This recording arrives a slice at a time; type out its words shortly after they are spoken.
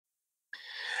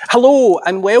Hello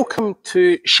and welcome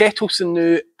to Shettleston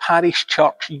New Parish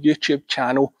Church YouTube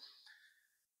channel.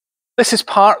 This is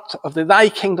part of the Thy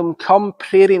Kingdom Come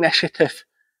prayer initiative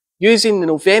using the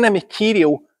novena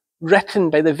material written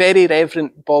by the Very Rev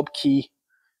Bob Key.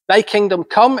 Thy Kingdom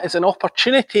Come is an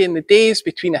opportunity in the days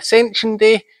between Ascension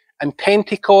Day and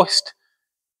Pentecost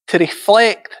to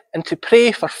reflect and to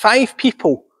pray for 5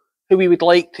 people who we would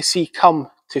like to see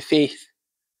come to faith.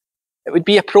 It would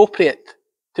be appropriate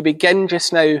to begin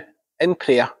just now in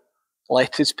prayer.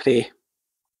 Let us pray.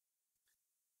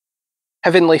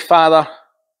 Heavenly Father,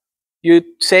 you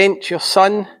sent your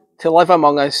Son to live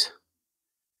among us.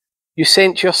 You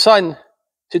sent your Son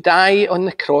to die on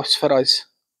the cross for us.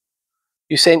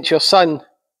 You sent your Son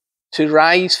to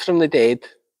rise from the dead.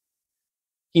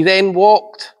 He then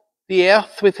walked the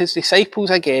earth with his disciples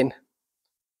again.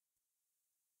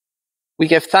 We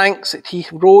give thanks that he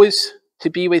rose to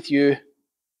be with you,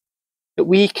 that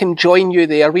we can join you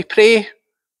there. We pray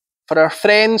for our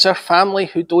friends, our family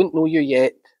who don't know you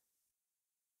yet.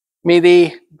 May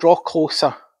they draw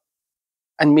closer,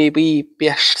 and may we be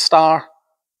a star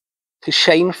to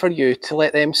shine for you, to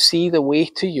let them see the way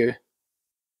to you.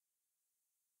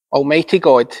 Almighty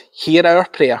God, hear our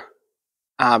prayer.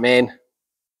 Amen.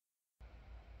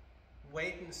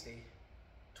 Wednesday,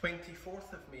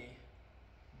 24th of May,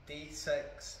 Day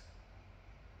 6.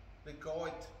 The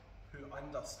God who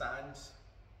understands.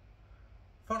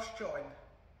 1 John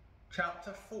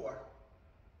chapter 4,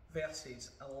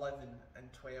 verses 11 and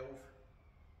 12.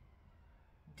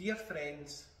 Dear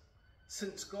friends,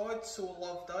 since God so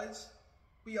loved us,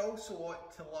 we also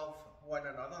ought to love one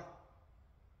another.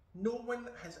 No one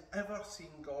has ever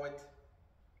seen God,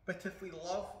 but if we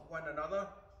love one another,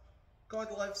 God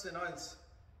lives in us,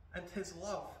 and his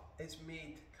love is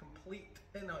made complete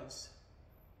in us.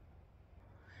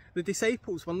 The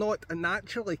disciples were not a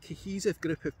naturally cohesive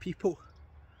group of people.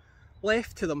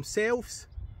 Left to themselves,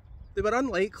 they were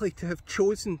unlikely to have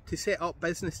chosen to set up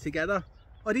business together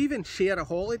or even share a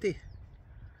holiday.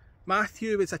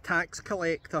 Matthew was a tax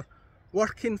collector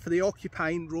working for the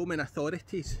occupying Roman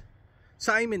authorities.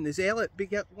 Simon the Zealot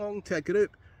belonged to a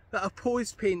group that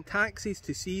opposed paying taxes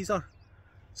to Caesar,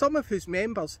 some of whose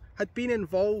members had been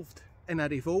involved in a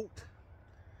revolt.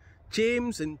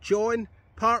 James and John,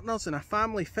 partners in a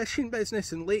family fishing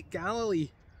business in Lake Galilee,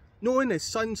 known as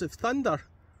Sons of Thunder,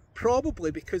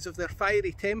 probably because of their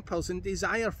fiery tempers and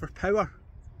desire for power.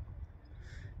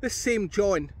 This same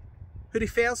John, who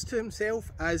refers to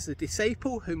himself as the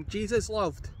disciple whom Jesus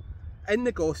loved, in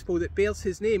the gospel that bears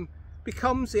his name,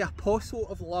 becomes the apostle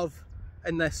of love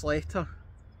in this letter.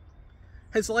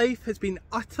 His life has been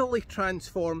utterly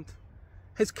transformed,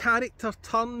 his character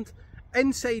turned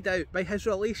inside out by his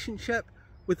relationship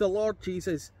with the Lord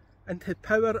Jesus and the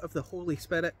power of the Holy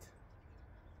Spirit.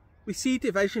 We see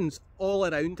divisions all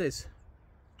around us: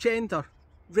 gender,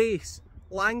 race,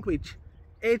 language,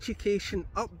 education,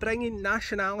 upbringing,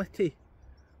 nationality.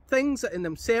 Things that in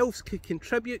themselves could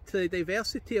contribute to the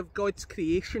diversity of God's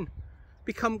creation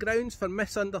become grounds for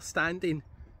misunderstanding,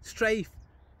 strife,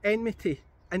 enmity,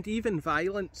 and even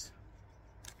violence.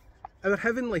 Our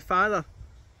Heavenly Father,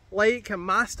 like a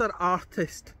master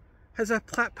artist, has a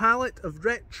palette of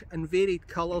rich and varied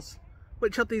colours,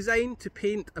 which are designed to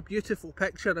paint a beautiful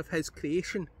picture of his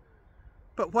creation,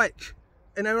 but which,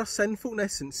 in our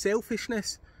sinfulness and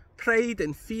selfishness, pride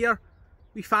and fear,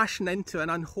 we fashion into an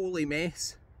unholy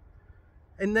mess.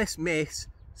 In this mess,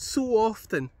 so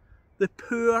often, the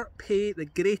poor pay the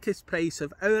greatest price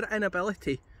of our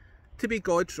inability to be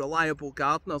God's reliable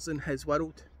gardeners in his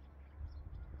world.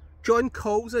 John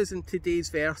calls us in today's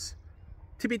verse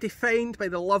to be defined by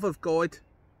the love of God,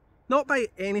 not by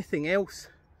anything else.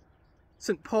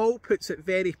 St. Paul puts it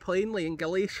very plainly in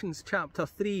Galatians chapter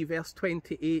 3, verse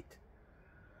 28.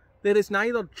 There is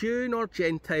neither Jew nor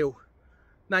Gentile,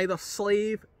 neither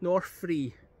slave nor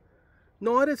free,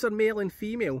 nor is there male and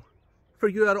female, for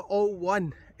you are all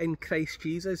one in Christ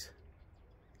Jesus.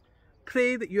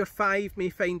 Pray that your 5 may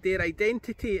find their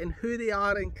identity in who they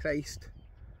are in Christ.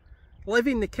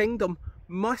 Living the kingdom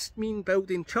must mean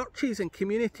building churches and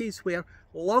communities where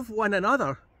love one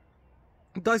another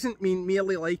doesn't mean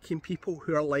merely liking people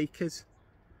who are like us.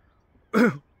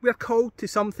 We're called to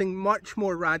something much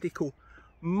more radical,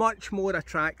 much more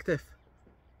attractive.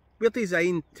 We're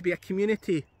designed to be a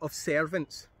community of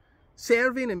servants,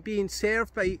 serving and being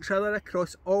served by each other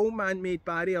across all man-made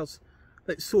barriers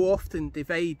that so often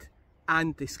divide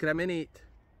and discriminate.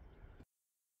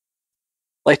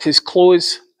 Let us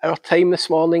close our time this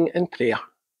morning in prayer.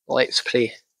 Let's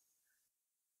pray.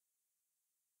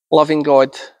 Loving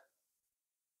God,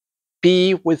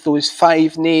 be with those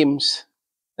 5 names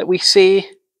that we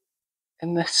say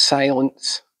in this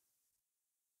silence.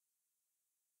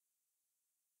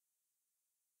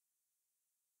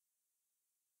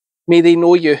 May they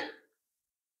know you.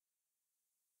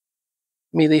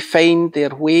 May they find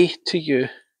their way to you.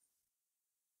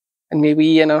 And may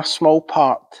we, in our small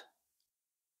part,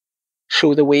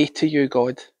 show the way to you,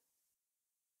 God.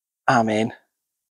 Amen.